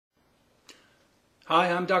Hi,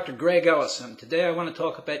 I'm Dr. Greg Ellis, and today I want to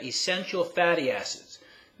talk about essential fatty acids.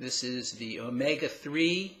 This is the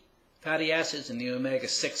omega-3 fatty acids and the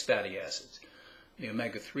omega-6 fatty acids. The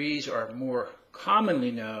omega-3s are more commonly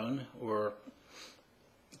known or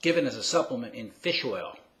given as a supplement in fish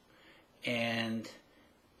oil, and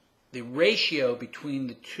the ratio between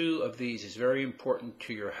the two of these is very important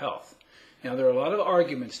to your health. Now, there are a lot of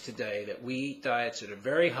arguments today that we eat diets that are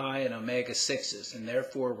very high in omega-6s, and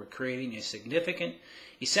therefore we're creating a significant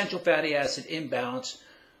essential fatty acid imbalance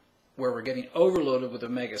where we're getting overloaded with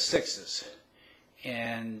omega-6s.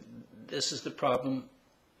 And this is the problem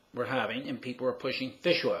we're having, and people are pushing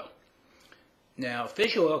fish oil. Now,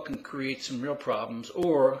 fish oil can create some real problems,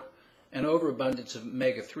 or an overabundance of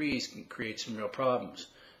omega-3s can create some real problems.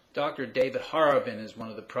 Dr. David Harabin is one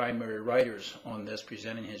of the primary writers on this,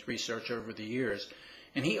 presenting his research over the years.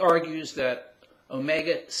 And he argues that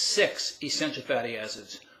omega-6 essential fatty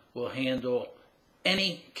acids will handle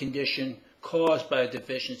any condition caused by a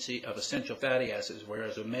deficiency of essential fatty acids,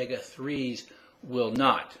 whereas omega-3s will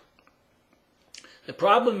not. The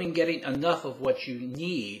problem in getting enough of what you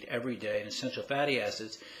need every day in essential fatty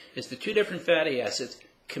acids is the two different fatty acids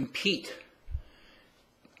compete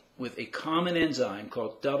with a common enzyme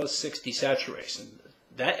called double-6 desaturase.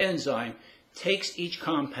 That enzyme takes each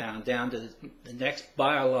compound down to the next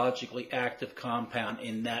biologically active compound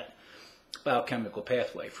in that biochemical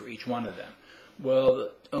pathway for each one of them. Well,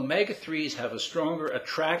 the omega-3s have a stronger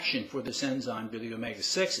attraction for this enzyme to the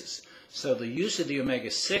omega-6s. So the use of the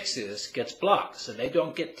omega-6s gets blocked, so they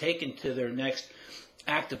don't get taken to their next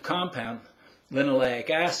active compound,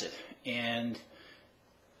 linoleic acid. And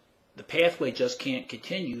the pathway just can't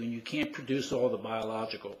continue, and you can't produce all the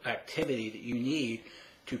biological activity that you need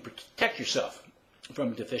to protect yourself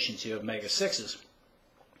from a deficiency of omega-6s.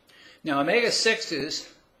 Now, omega-6s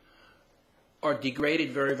are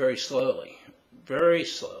degraded very, very slowly.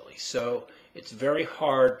 So it's very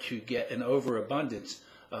hard to get an overabundance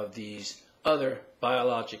of these other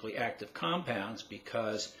biologically active compounds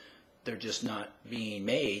because they're just not being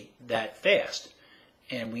made that fast.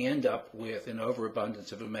 And we end up with an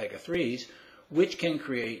overabundance of omega-3s, which can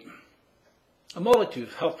create a multitude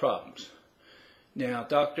of health problems. Now,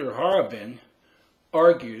 Dr. Harabin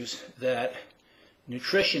argues that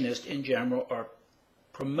nutritionists in general are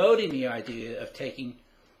promoting the idea of taking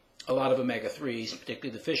a lot of omega-3s,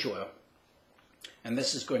 particularly the fish oil, and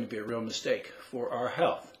this is going to be a real mistake for our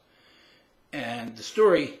health. And the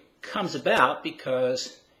story comes about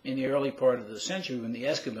because in the early part of the century, when the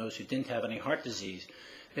Eskimos, who didn't have any heart disease,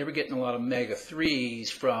 they were getting a lot of omega-3s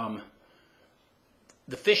from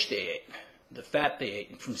the fish they ate, the fat they ate,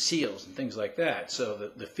 and from seals and things like that. So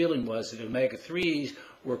the feeling was that omega-3s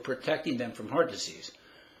were protecting them from heart disease.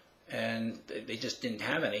 And they just didn't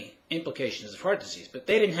have any implications of heart disease. But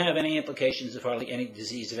they didn't have any implications of hardly any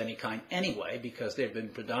disease of any kind anyway, because they've been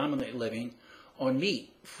predominantly living on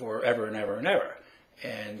meat forever and ever and ever.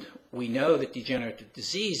 And we know that degenerative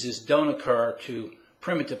diseases don't occur to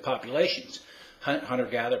primitive populations.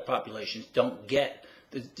 Hunter-gatherer populations don't get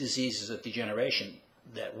the diseases of degeneration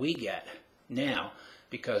that we get now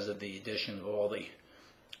because of the addition of all the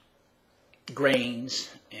grains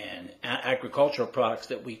and agricultural products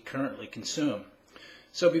that we currently consume.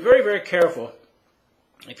 So be very, very careful.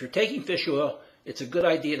 If you're taking fish oil, it's a good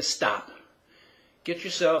idea to stop. Get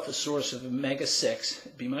yourself a source of omega-6.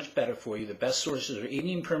 It'd be much better for you. The best sources are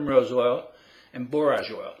Indian primrose oil and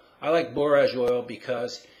borage oil. I like borage oil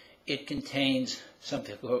because it contains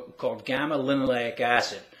something called gamma-linoleic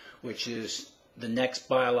acid, which is the next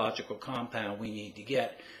biological compound we need to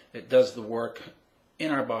get that does the work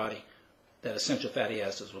in our body that essential fatty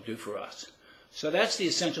acids will do for us. So that's the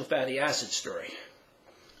essential fatty acid story.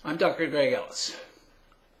 I'm Dr. Greg Ellis.